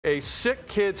A Sick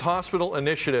Kids Hospital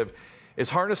initiative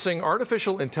is harnessing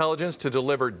artificial intelligence to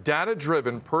deliver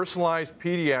data-driven, personalized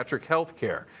pediatric health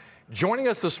care. Joining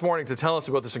us this morning to tell us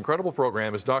about this incredible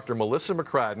program is Dr. Melissa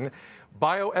McCradden,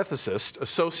 Bioethicist,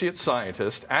 Associate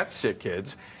Scientist at Sick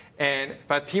Kids, and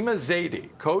Fatima Zaidi,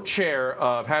 co-chair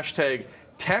of hashtag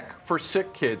Tech for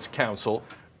Sick Kids Council.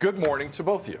 Good morning to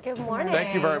both of you. Good morning.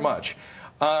 Thank you very much.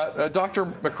 Dr.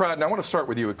 McCradden, I want to start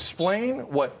with you. Explain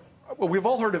what, well, we've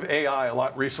all heard of AI a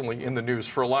lot recently in the news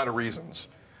for a lot of reasons.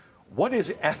 What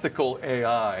is ethical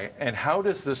AI and how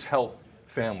does this help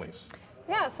families?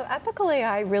 Yeah, so ethical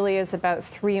AI really is about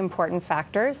three important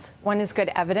factors. One is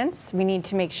good evidence. We need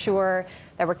to make sure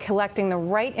that we're collecting the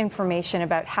right information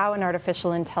about how an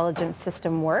artificial intelligence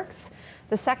system works.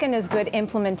 The second is good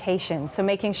implementation, so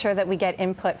making sure that we get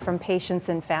input from patients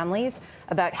and families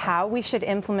about how we should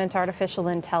implement artificial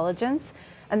intelligence.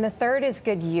 And the third is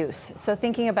good use, so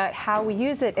thinking about how we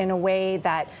use it in a way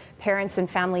that parents and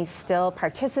families still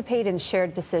participate in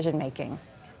shared decision making.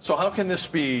 So how can this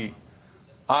be,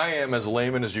 I am as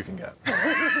layman as you can get,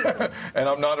 and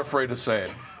I'm not afraid to say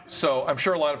it. So I'm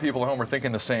sure a lot of people at home are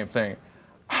thinking the same thing.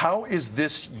 How is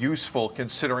this useful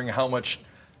considering how much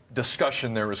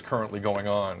discussion there is currently going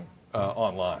on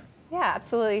online? Yeah,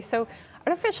 absolutely. So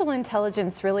artificial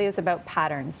intelligence really is about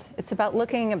patterns. It's about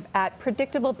looking at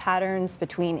predictable patterns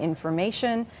between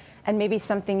information and maybe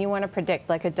something you want to predict,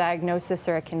 like a diagnosis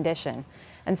or a condition.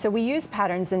 And so we use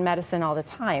patterns in medicine all the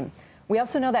time. We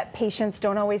also know that patients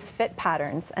don't always fit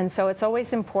patterns, and so it's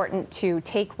always important to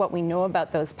take what we know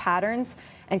about those patterns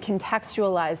and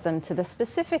contextualize them to the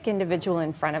specific individual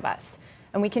in front of us.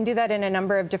 And we can do that in a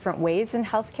number of different ways in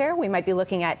healthcare. We might be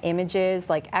looking at images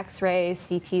like X-rays,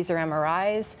 CTs, or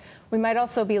MRIs. We might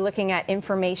also be looking at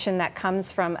information that comes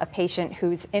from a patient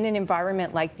who's in an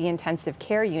environment like the intensive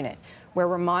care unit, where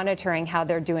we're monitoring how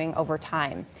they're doing over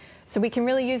time. So we can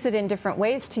really use it in different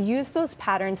ways to use those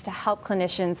patterns to help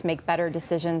clinicians make better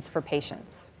decisions for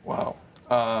patients. Wow.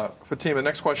 Fatima,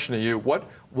 next question to you.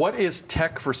 What is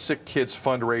Tech for Sick Kids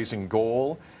fundraising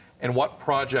goal? And what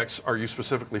projects are you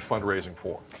specifically fundraising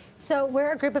for? So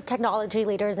we're a group of technology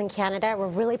leaders in Canada. We're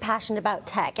really passionate about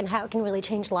tech and how it can really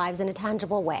change lives in a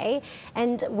tangible way.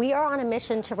 And we are on a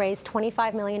mission to raise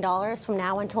 $25 million from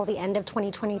now until the end of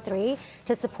 2023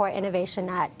 to support innovation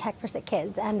at Tech for Sick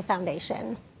Kids and the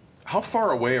foundation. How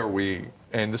far away are we,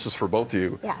 and this is for both of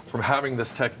you, yes, from having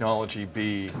this technology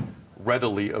be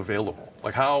readily available?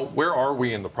 Like where are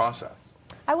we in the process?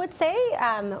 I would say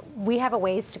we have a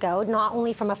ways to go, not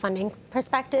only from a funding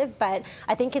perspective, but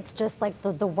I think it's just like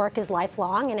the work is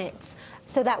lifelong, and it's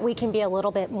so that we can be a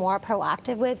little bit more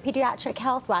proactive with pediatric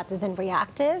health rather than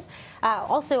reactive.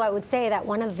 Also, I would say that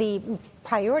one of the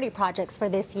priority projects for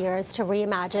this year is to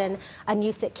reimagine a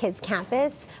new Sick Kids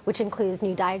campus, which includes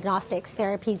new diagnostics,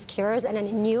 therapies, cures, and a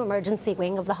new emergency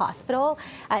wing of the hospital.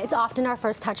 It's often our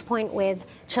first touch point with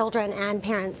children and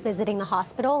parents visiting the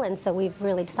hospital, and so we've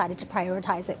really decided to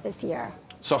prioritize it this year.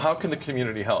 So how can the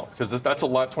community help? Because that's a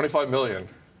lot, 25 million.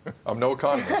 I'm no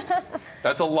economist.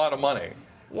 That's a lot of money.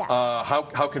 Yes.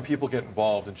 How can people get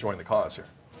involved and join the cause here?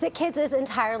 Sick Kids is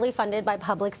entirely funded by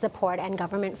public support and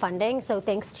government funding, so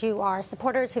thanks to our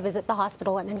supporters who visit the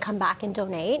hospital and then come back and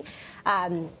donate.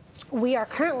 We are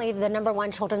currently the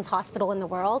 #1 children's hospital in the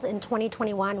world. In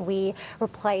 2021, we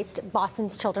replaced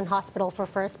Boston's Children's Hospital for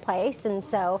first place. And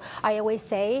so I always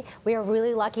say we are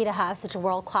really lucky to have such a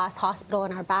world-class hospital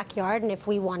in our backyard. And if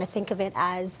we want to think of it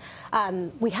as,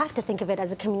 we have to think of it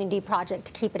as a community project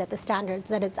to keep it at the standards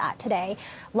that it's at today.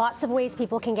 Lots of ways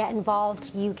people can get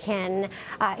involved. You can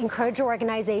encourage your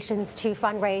organizations to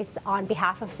fundraise on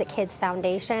behalf of Sick Kids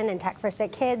Foundation and Tech for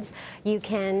Sick Kids. You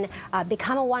can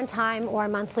become a one-time or a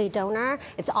monthly donor.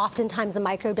 It's oftentimes the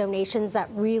micro donations that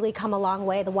really come a long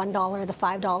way, the $1, the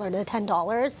 $5, the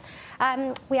 $10.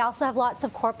 We also have lots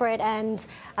of corporate and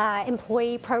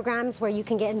employee programs where you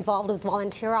can get involved with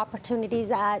volunteer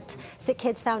opportunities at Sick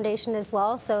Kids Foundation as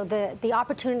well. So the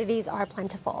opportunities are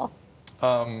plentiful.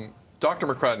 Dr.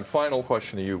 McCradden, final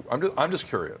question to you. I'm just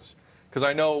curious, because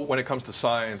I know when it comes to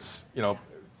science, you know,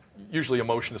 usually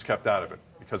emotion is kept out of it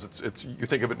because you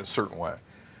think of it in a certain way.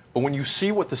 But when you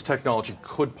see what this technology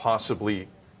could possibly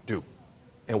do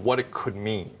and what it could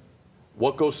mean,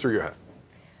 what goes through your head?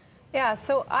 Yeah,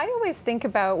 so I always think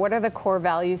about what are the core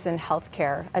values in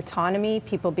healthcare. Autonomy,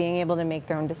 people being able to make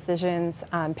their own decisions,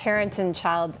 parent and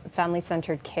child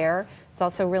family-centered care is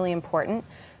also really important.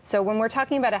 So when we're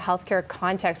talking about a healthcare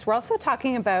context, we're also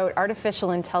talking about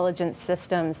artificial intelligence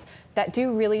systems that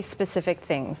do really specific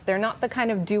things. They're not the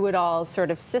kind of do-it-all sort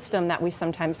of system that we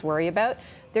sometimes worry about.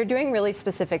 They're doing really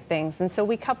specific things. And so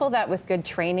we couple that with good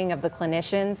training of the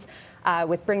clinicians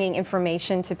with bringing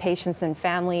information to patients and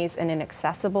families in an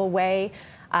accessible way,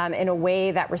 in a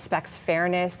way that respects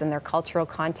fairness and their cultural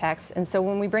context. And so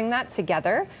when we bring that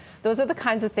together, those are the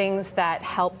kinds of things that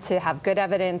help to have good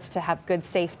evidence, to have good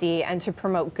safety, and to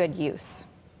promote good use.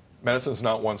 Medicine's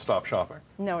not one-stop shopping.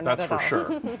 No, not That's at for all.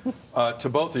 sure. To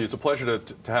both of you, it's a pleasure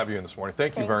to have you in this morning.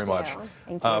 Thank you very much.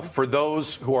 Thank you. For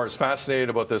those who are as fascinated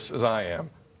about this as I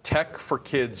am,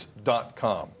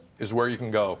 techforkids.com is where you can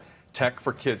go.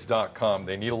 Techforkids.com.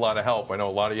 They need a lot of help. I know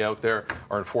a lot of you out there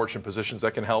are in fortunate positions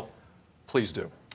that can help. Please do.